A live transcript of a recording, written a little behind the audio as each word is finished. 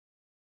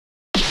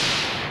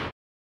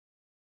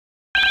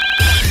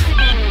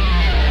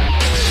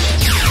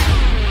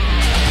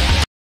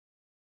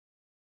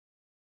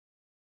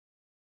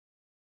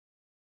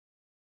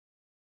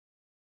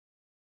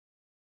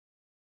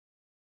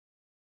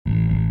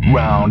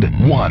Round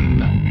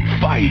 1.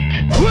 Fight!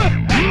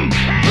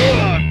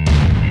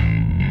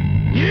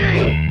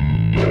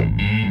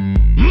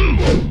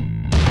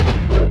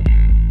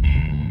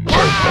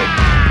 Perfect!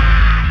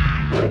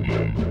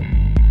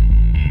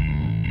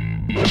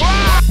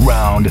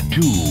 Round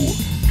 2.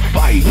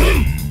 Fight!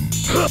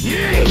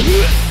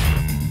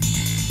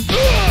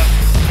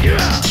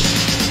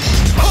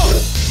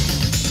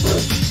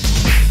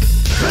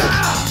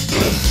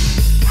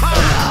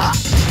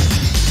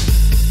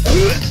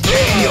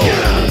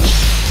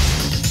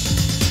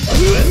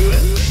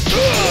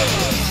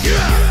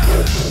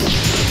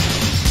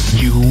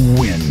 You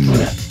win.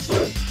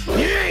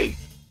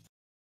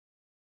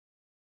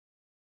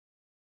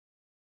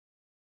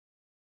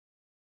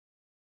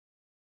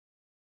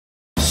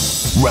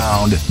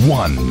 Round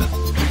 1.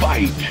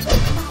 Fight!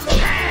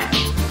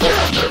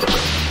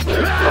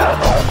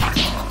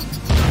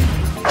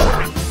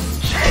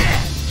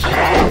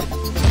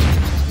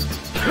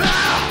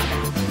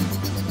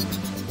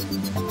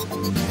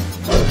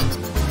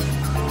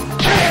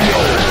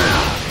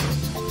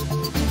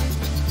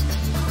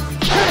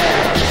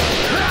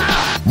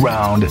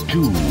 Round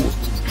 2.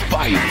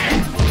 Fight!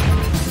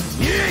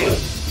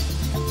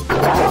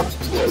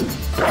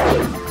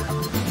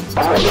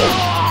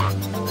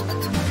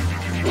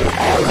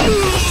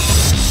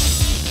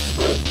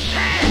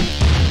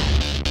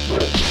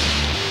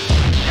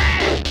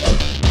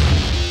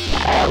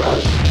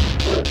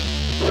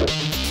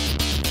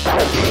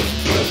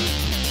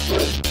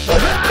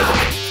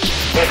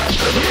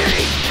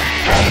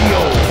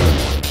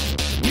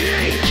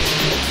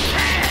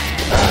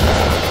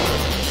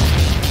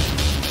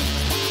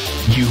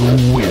 You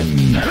win.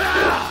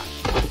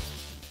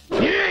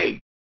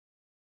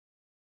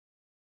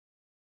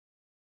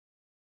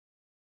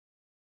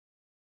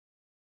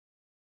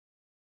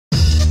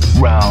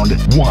 Round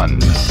 1.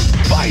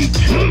 Fight!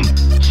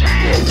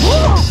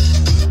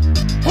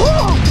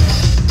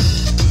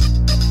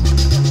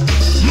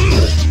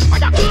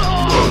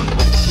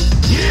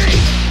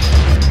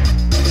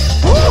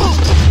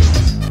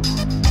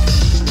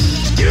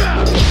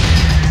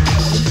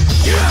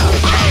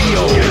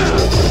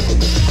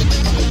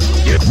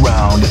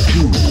 Round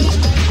 2.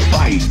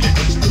 Fight!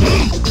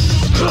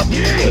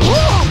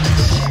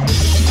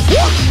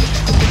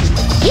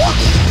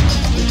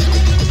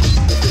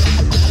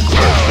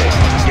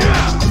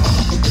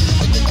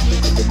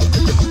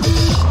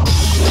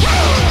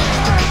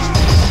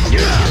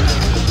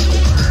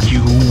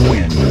 You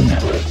win.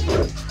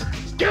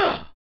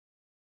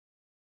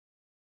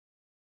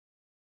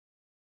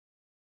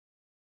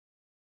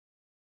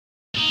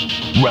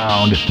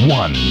 Round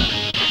 1.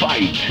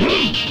 Fight!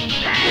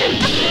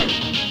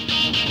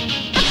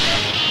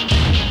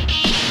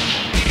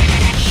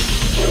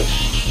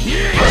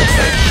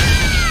 Perfect.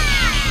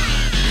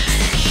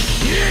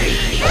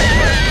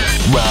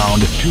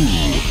 Round 2.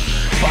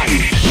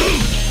 Fight!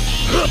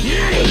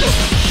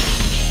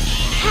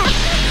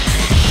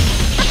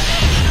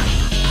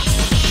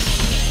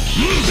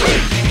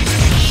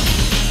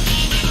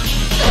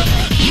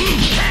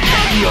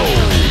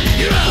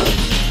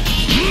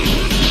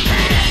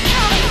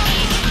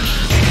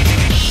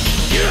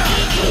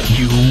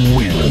 You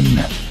win.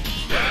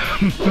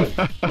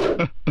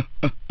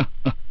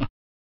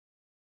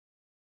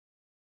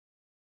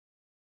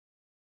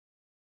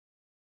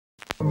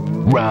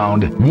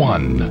 Round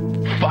 1.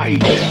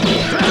 Fight!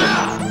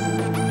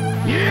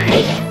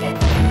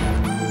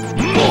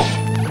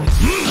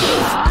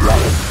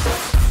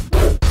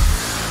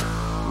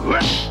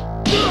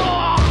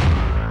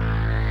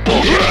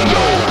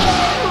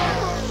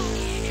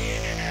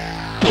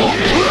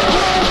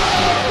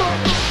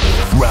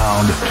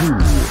 Round 2.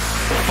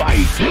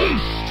 Fight!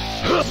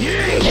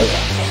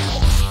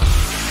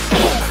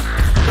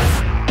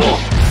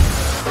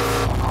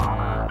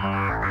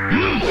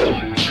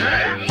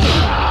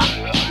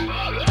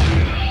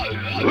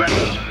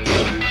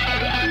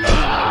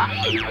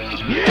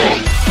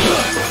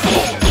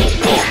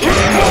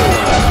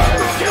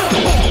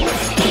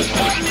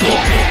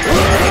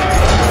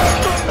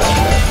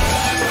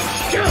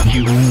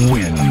 You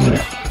win.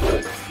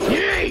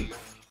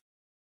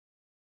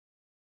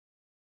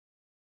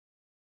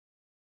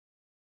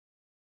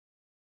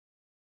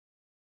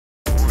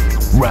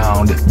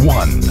 Round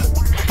 1.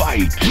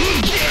 Fight!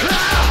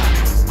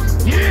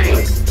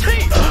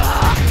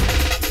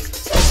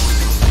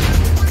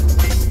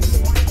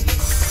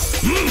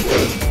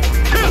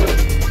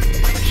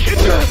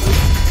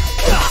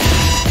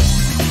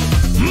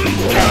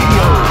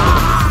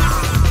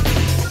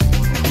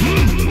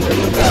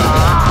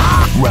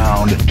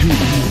 Round 2.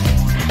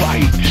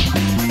 Fight!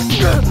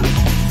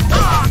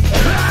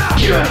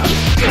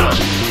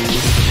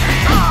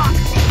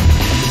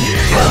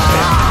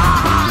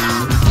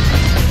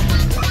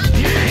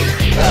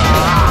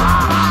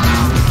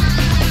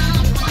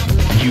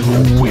 You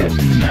win.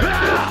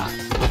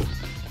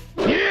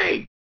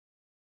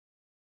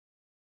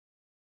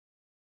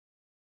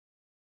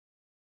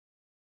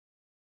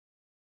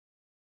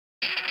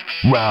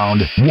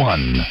 Round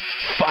 1.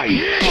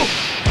 Fight!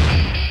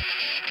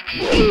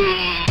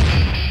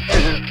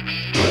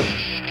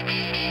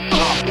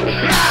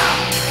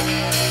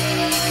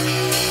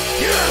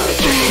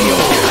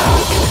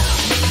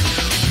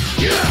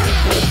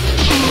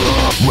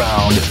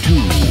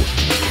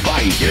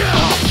 Fight!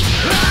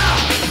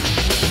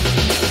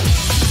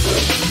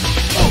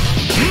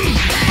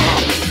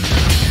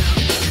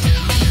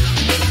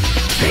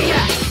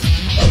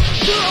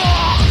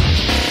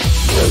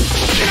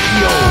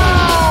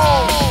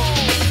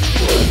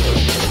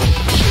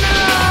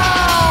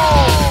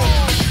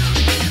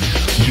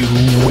 You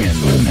win.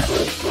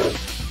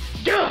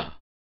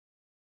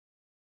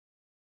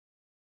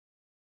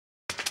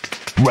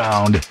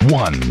 Round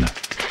 1.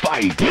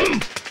 Fight!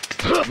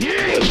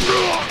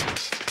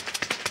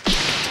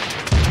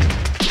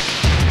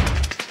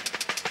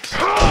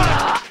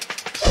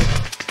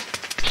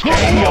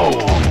 KO!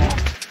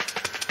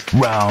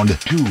 Round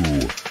 2.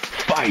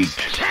 Fight!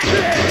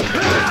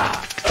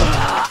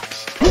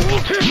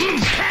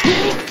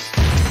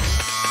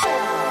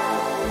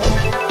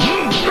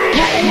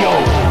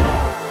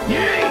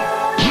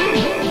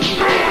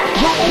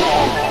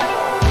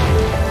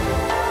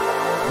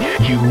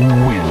 You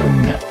win.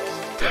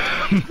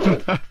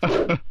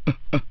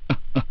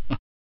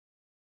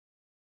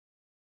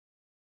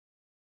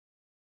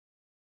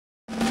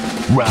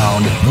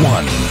 Round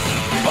 1.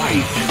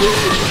 Fight.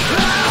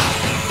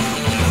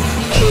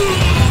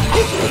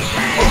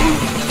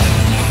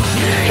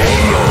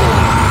 KO.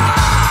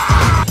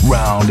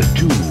 Round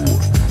 2.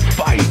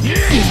 Fight.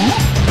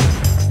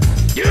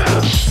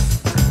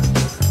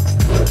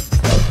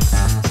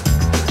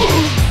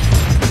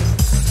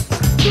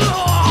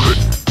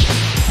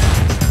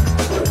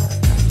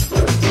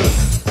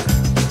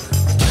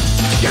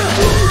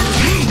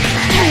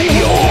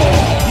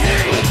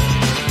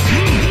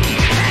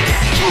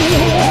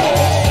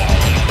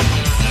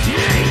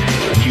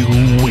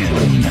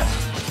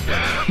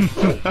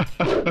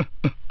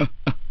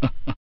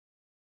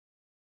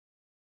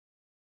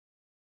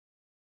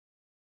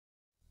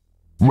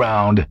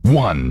 Round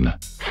 1.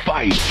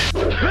 Fight!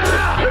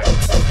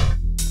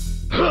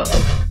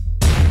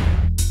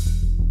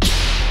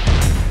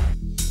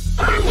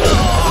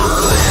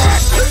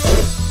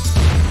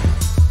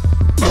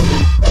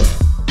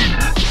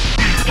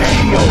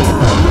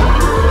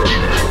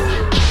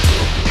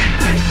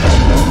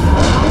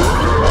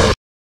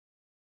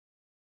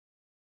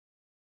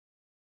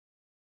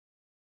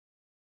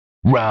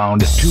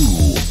 Round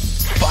 2.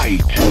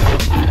 Fight!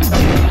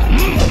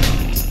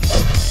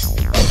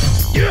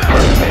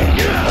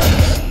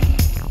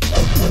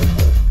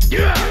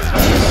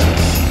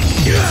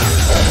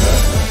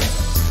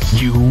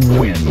 You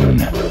win.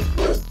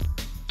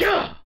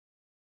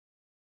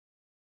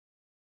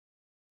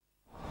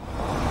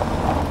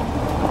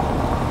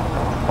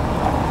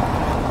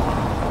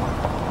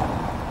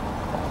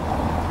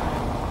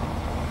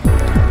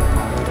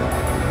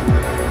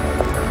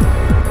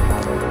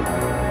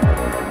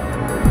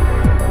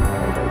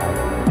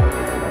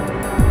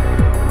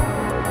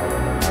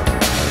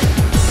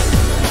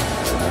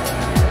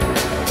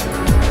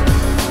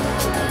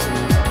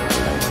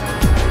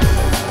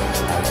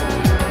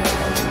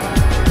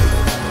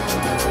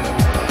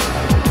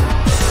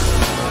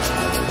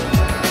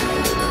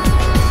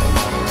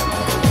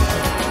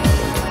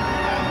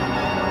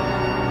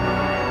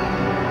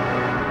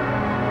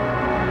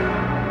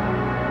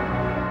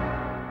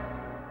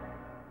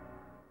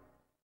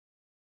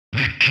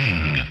 The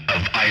King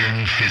of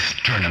Iron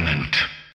Fist Tournament.